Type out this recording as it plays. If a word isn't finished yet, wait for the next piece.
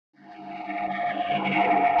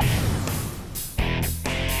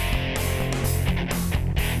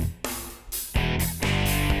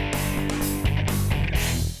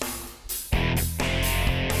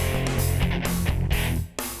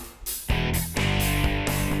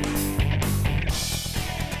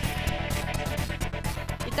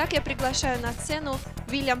Итак, я приглашаю на сцену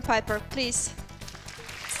William Piper. Please,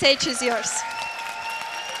 stage is yours.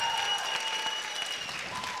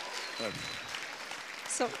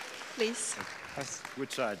 So, please.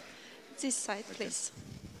 Which side? This side, please.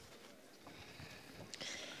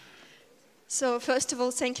 So, first of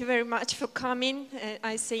all, thank you very much for coming.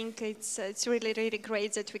 I think it's really, really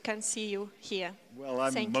great that we can see you here. Well,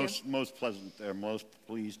 I'm most pleasant there, most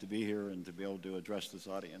pleased to be here and to be able to address this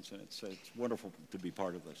audience, and it's wonderful to be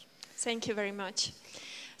part of this. Thank you very much.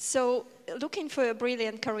 So, looking for a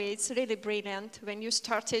brilliant career, it's really brilliant when you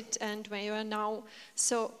started and where you are now.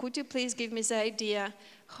 So, could you please give me the idea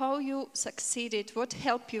how you succeeded? What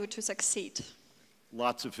helped you to succeed?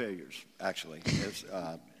 Lots of failures, actually.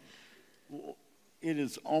 It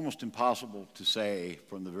is almost impossible to say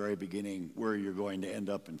from the very beginning where you're going to end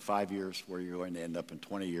up in 5 years, where you're going to end up in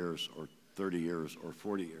 20 years, or 30 years, or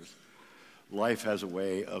 40 years. Life has a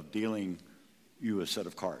way of dealing you a set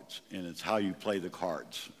of cards, and it's how you play the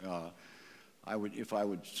cards. If I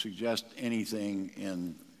would suggest anything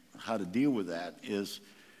in how to deal with that is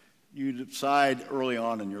you decide early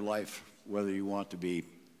on in your life whether you want to be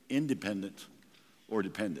independent or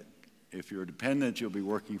dependent. If you're dependent, you'll be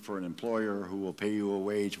working for an employer who will pay you a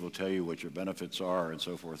wage, will tell you what your benefits are, and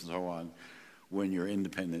so forth and so on. When you're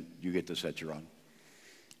independent, you get to set your own.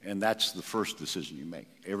 And that's the first decision you make.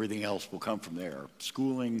 Everything else will come from there.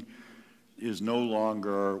 Schooling is no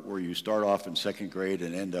longer where you start off in second grade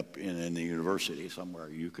and end up in the university somewhere.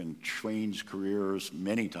 You can change careers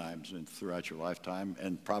many times throughout your lifetime,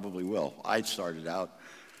 and probably will. I started out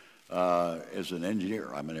as an engineer.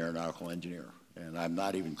 I'm an aeronautical engineer. And I'm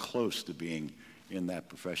not even close to being in that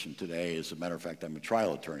profession today. As a matter of fact, I'm a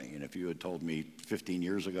trial attorney. And if you had told me 15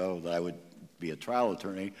 years ago that I would be a trial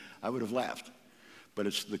attorney, I would have laughed. But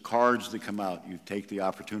it's the cards that come out. You take the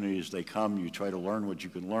opportunities as they come. You try to learn what you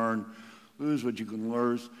can learn, lose what you can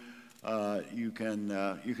lose. You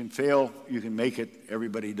can fail. You can make it.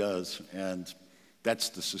 Everybody does. And that's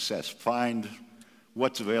the success. Find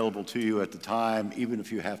what's available to you at the time, even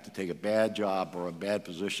if you have to take a bad job or a bad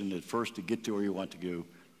position at first to get to where you want to go,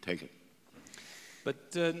 take it. But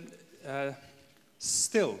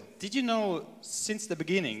still, did you know since the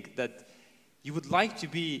beginning that you would like to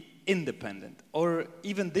be independent, or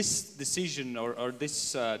even this decision or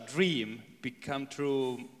this dream become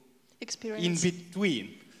true Experience. In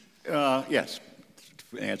between? Yes.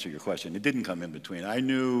 To answer your question, it didn't come in between. I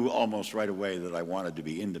knew almost right away that I wanted to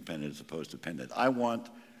be independent as opposed to dependent. I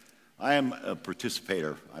am a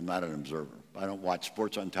participator. I'm not an observer. I don't watch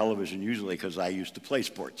sports on television usually because I used to play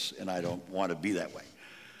sports, and I don't want to be that way.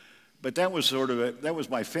 But that was that was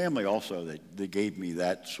my family also that gave me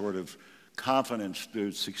that sort of confidence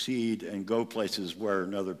to succeed and go places where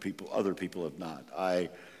other people have not. I,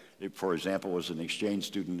 for example, was an exchange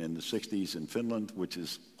student in the 60s in Finland, which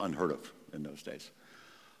is unheard of in those days.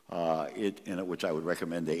 Which I would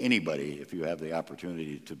recommend to anybody if you have the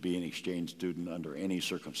opportunity to be an exchange student under any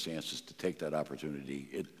circumstances, to take that opportunity.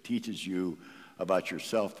 It teaches you about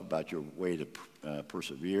yourself, about your way to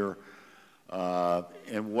persevere,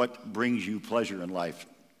 and what brings you pleasure in life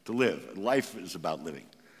to live. Life is about living.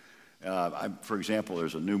 For example,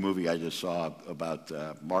 there's a new movie I just saw about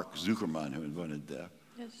Mark Zuckerman, who invented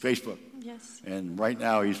Facebook. Yes. And right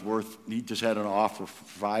now he just had an offer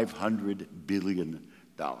for $500 billion.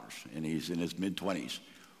 And he's in his mid-20s.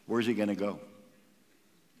 Where's he going to go?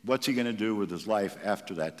 What's he going to do with his life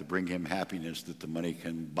after that to bring him happiness that the money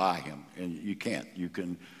can buy him? And you can't.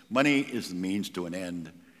 Money is the means to an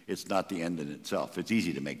end. It's not the end in itself. It's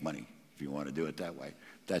easy to make money if you want to do it that way.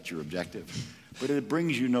 That's your objective. But it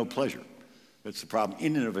brings you no pleasure. That's the problem.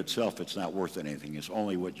 In and of itself, it's not worth anything. It's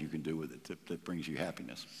only what you can do with it that brings you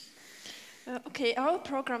happiness. Okay,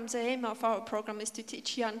 the aim of our program is to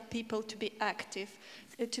teach young people to be active,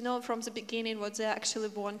 to know from the beginning what they actually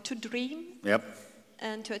want, to dream, yep,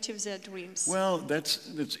 and to achieve their dreams. Well, that's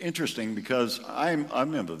interesting because I'm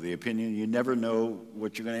of the opinion you never know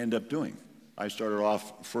what you're going to end up doing. I started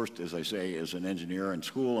off first, as I say, as an engineer in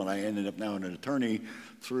school, and I ended up now an attorney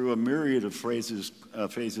through a myriad of phases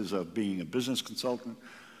of being a business consultant,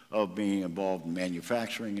 of being involved in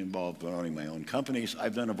manufacturing, involved in owning my own companies.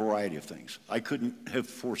 I've done a variety of things. I couldn't have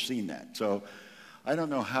foreseen that. So I don't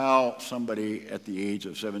know how somebody at the age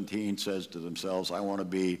of 17 says to themselves, I want to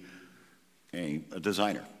be a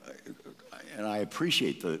designer. And I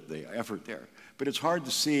appreciate the effort there. But it's hard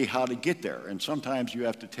to see how to get there. And sometimes you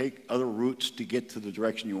have to take other routes to get to the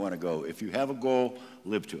direction you want to go. If you have a goal,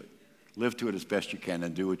 live to it. Live to it as best you can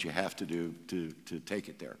and do what you have to do to take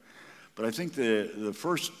it there. But I think the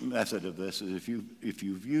first method of this is if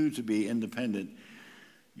you view to be independent,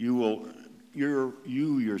 you will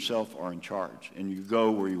you yourself are in charge, and you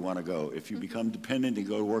go where you want to go. If you become dependent and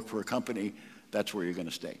go to work for a company, that's where you're going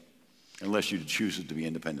to stay, unless you choose to be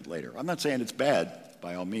independent later. I'm not saying it's bad,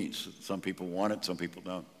 by all means. Some people want it, some people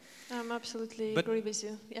don't. I'm absolutely agree with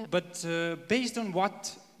you. Yeah. But based on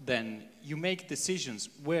what, then, you make decisions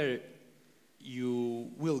where you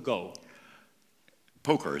will go?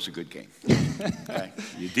 Poker is a good game. Okay?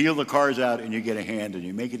 You deal the cards out and you get a hand and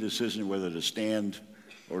you make a decision whether to stand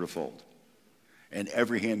or to fold. And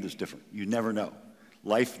every hand is different. You never know.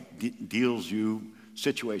 Life deals you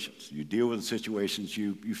situations. You deal with the situations.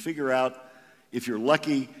 You figure out, if you're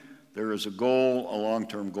lucky, there is a goal, a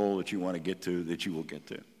long-term goal that you want to get to, that you will get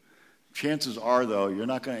to. Chances are, though, you're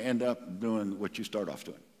not going to end up doing what you start off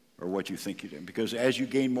doing or what you think you're doing. Because as you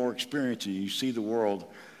gain more experience and you see the world,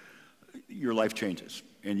 your life changes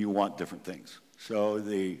and you want different things. So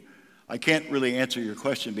I can't really answer your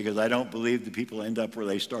question because I don't believe that people end up where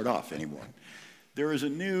they start off anymore. There is a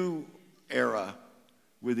new era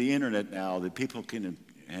with the internet now that people can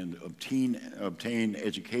obtain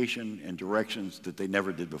education and directions that they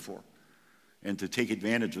never did before. And to take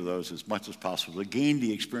advantage of those as much as possible, to gain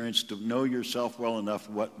the experience, to know yourself well enough,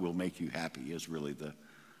 what will make you happy is really the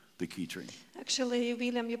key trait. Actually,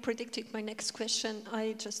 William, you predicted my next question.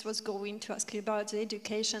 I just was going to ask you about the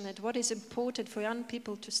education and what is important for young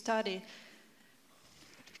people to study.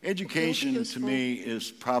 Education, to me,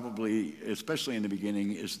 is probably, especially in the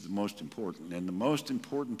beginning, is the most important. And the most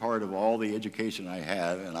important part of all the education I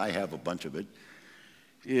have, and I have a bunch of it,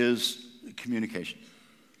 is communication.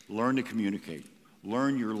 Learn to communicate.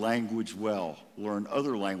 Learn your language well. Learn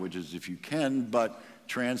other languages if you can, but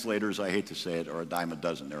translators, I hate to say it, are a dime a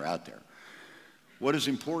dozen. They're out there. What is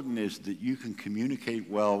important is that you can communicate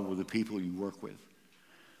well with the people you work with,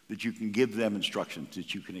 that you can give them instructions,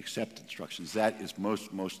 that you can accept instructions. That is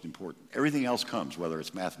most important. Everything else comes, whether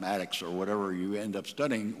it's mathematics or whatever you end up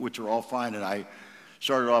studying, which are all fine. And I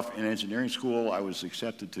started off in engineering school. I was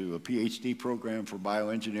accepted to a PhD program for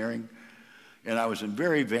bioengineering, and I was in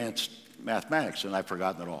very advanced mathematics, and I've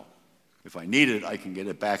forgotten it all. If I need it, I can get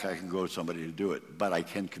it back. I can go to somebody to do it, but I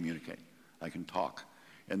can communicate. I can talk.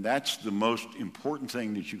 And that's the most important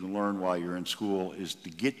thing that you can learn while you're in school, is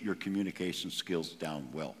to get your communication skills down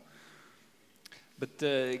well. But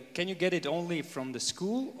can you get it only from the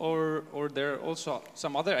school, or there are also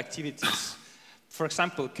some other activities? For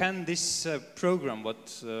example, can this program,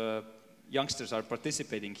 what youngsters are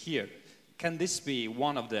participating here, can this be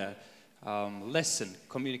one of the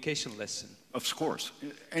communication lesson? Of course.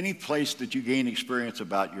 Any place that you gain experience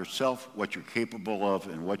about yourself, what you're capable of,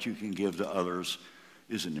 and what you can give to others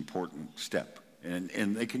is an important step. And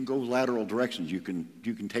they can go lateral directions. You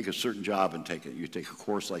can take a certain job and take it. You take a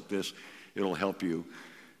course like this, it'll help you.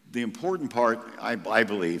 The important part, I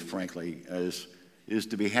believe, frankly, is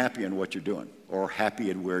to be happy in what you're doing, or happy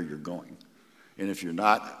in where you're going. And if you're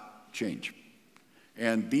not, change.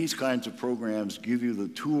 And these kinds of programs give you the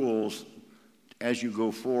tools as you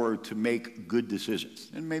go forward to make good decisions.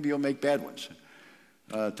 And maybe you'll make bad ones.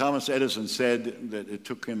 Thomas Edison said that it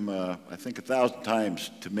took him, I think, 1,000 times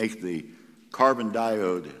to make the carbon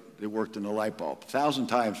diode that worked in the light bulb, 1,000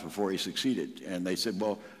 times before he succeeded. And they said,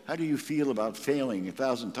 well, how do you feel about failing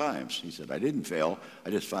 1,000 times? He said, I didn't fail. I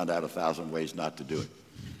just found out 1,000 ways not to do it.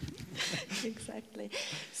 Exactly.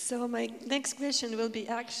 So my next question will be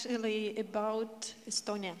actually about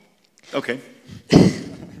Estonia. Okay.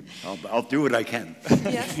 I'll do what I can.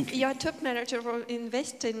 Yeah, you're a top manager for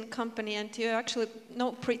investing company, and you actually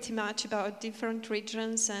know pretty much about different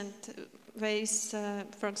regions and ways,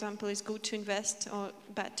 for example, it's good to invest or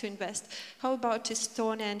bad to invest. How about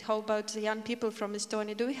Estonia, and how about the young people from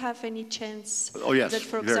Estonia? Do we have any chance that,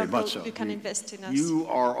 for example, you can invest in us? You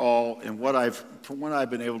are all, and from what I've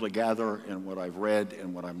been able to gather and what I've read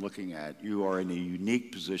and what I'm looking at, you are in a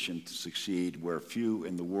unique position to succeed where few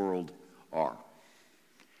in the world are.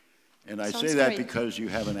 And I say that because you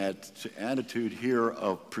have an attitude here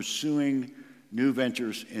of pursuing new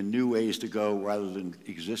ventures and new ways to go rather than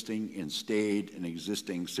existing in staid and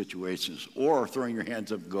existing situations, or throwing your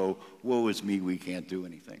hands up and go, woe is me, we can't do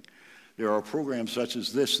anything. There are programs such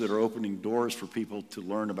as this that are opening doors for people to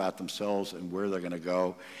learn about themselves and where they're going to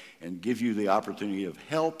go, and give you the opportunity of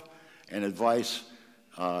help and advice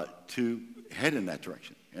to head in that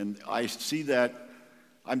direction. And I see that.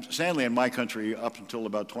 Sadly, in my country, up until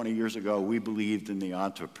about 20 years ago, we believed in the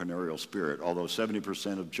entrepreneurial spirit. Although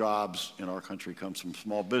 70% of jobs in our country comes from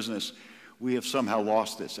small business, we have somehow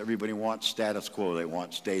lost this. Everybody wants status quo, they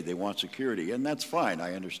want state, they want security, and that's fine,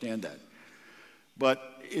 I understand that.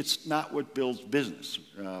 But it's not what builds business.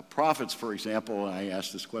 Profits, for example, and I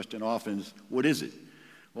ask this question often, is what is it?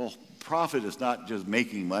 Well, profit is not just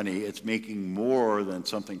making money, it's making more than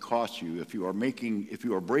something costs you. If you are breaking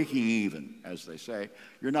even, as they say,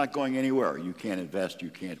 you're not going anywhere. You can't invest, you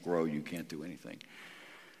can't grow, you can't do anything.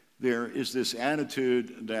 There is this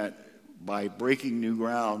attitude that by breaking new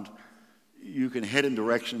ground, you can head in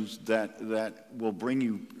directions that will bring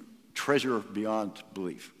you treasure beyond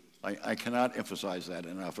belief. I cannot emphasize that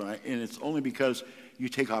enough, and it's only because you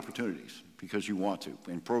take opportunities, because you want to.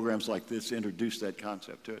 And programs like this introduce that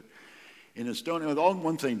concept to it. In Estonia,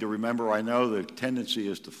 one thing to remember, I know the tendency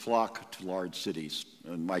is to flock to large cities.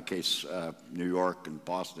 In my case, New York and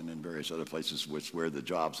Boston and various other places where the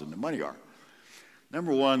jobs and the money are.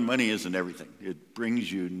 Number one, money isn't everything. It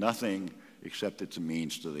brings you nothing except it's a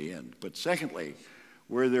means to the end. But secondly,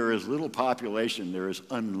 where there is little population, there is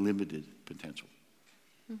unlimited potential.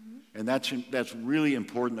 Mm-hmm. And that's really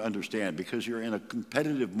important to understand because you're in a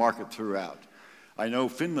competitive market throughout. I know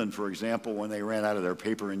Finland, for example, when they ran out of their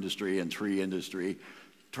paper industry and tree industry,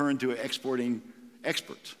 turned to exporting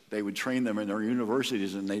experts. They would train them in their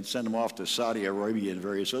universities and they'd send them off to Saudi Arabia and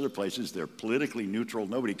various other places. They're politically neutral.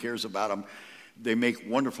 Nobody cares about them. They make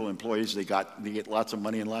wonderful employees. They get lots of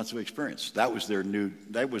money and lots of experience. That was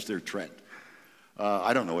their trend.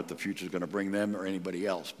 I don't know what the future is going to bring them or anybody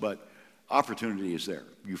else, but opportunity is there.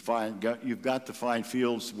 You've got to find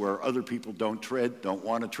fields where other people don't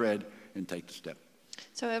want to tread, and take the step.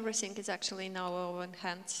 So everything is actually in our own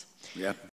hands. Yeah.